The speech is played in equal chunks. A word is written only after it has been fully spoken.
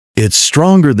It's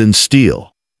stronger than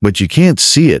steel, but you can't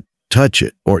see it, touch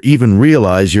it, or even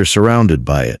realize you're surrounded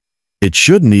by it. It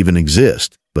shouldn't even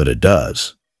exist, but it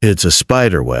does. It's a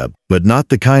spider web, but not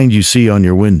the kind you see on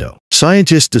your window.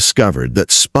 Scientists discovered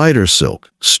that spider silk,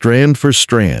 strand for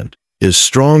strand, is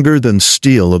stronger than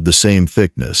steel of the same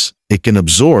thickness. It can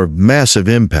absorb massive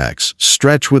impacts,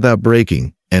 stretch without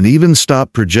breaking, and even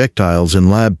stop projectiles in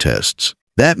lab tests.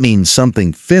 That means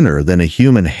something thinner than a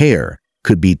human hair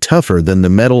could be tougher than the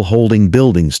metal holding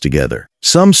buildings together.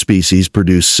 Some species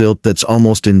produce silk that's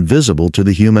almost invisible to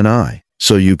the human eye,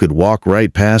 so you could walk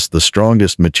right past the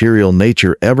strongest material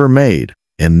nature ever made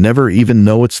and never even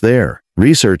know it's there.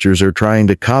 Researchers are trying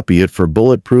to copy it for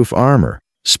bulletproof armor,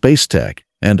 space tech,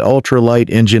 and ultralight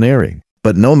engineering.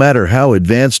 But no matter how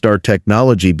advanced our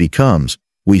technology becomes,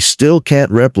 we still can't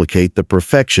replicate the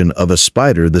perfection of a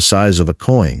spider the size of a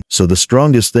coin. So the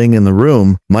strongest thing in the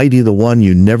room might be the one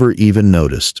you never even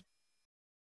noticed.